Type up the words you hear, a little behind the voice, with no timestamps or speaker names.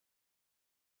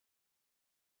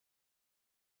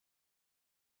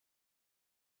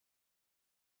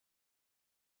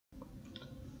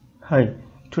Hi,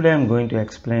 today I am going to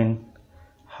explain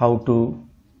how to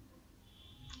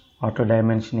auto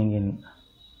dimensioning in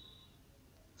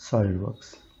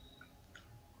SolidWorks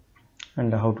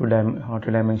and how to auto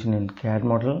dimension in CAD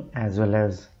model as well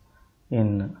as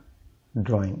in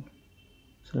drawing.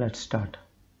 So let's start.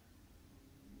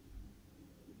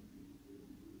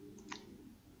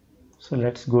 So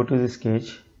let's go to the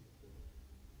sketch.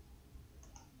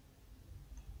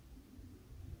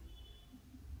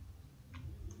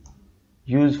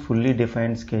 Use fully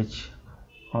defined sketch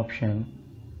option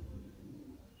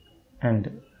and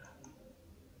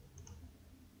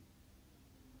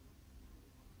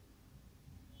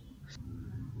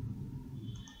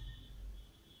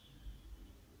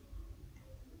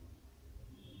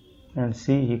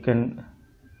see, you can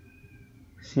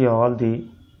see all the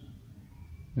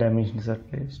dimensions are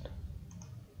placed.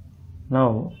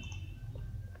 Now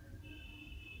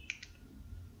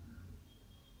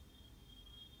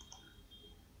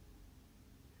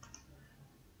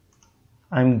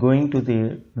I'm going to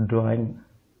the drawing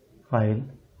file.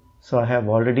 So I have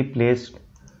already placed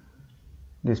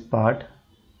this part.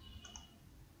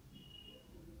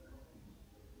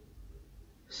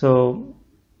 So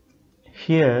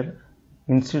here,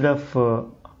 instead of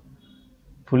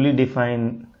fully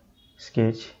defined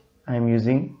sketch, I am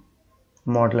using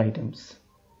model items.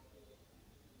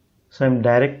 So I am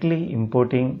directly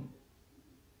importing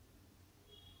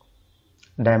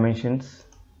dimensions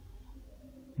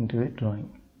into the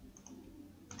drawing.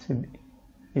 So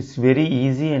it's very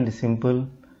easy and simple,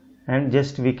 and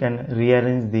just we can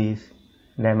rearrange these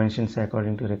dimensions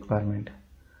according to requirement.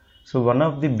 So one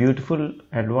of the beautiful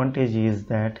advantage is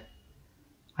that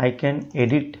I can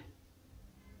edit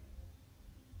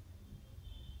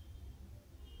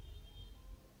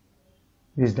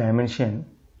this dimension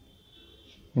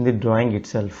in the drawing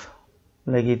itself.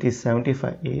 Like it is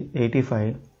 75,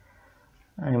 85.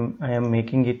 I am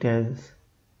making it as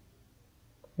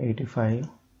 85.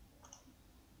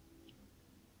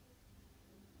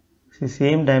 See,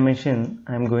 same dimension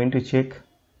I am going to check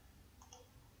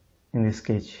in the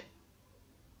sketch.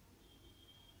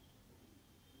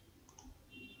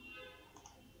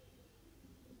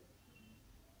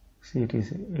 See, it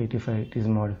is 85, it is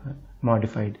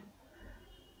modified.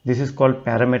 This is called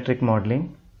parametric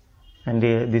modeling, and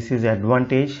this is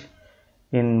advantage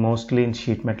in mostly in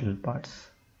sheet metal parts.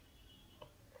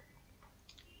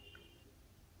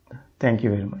 Thank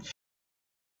you very much.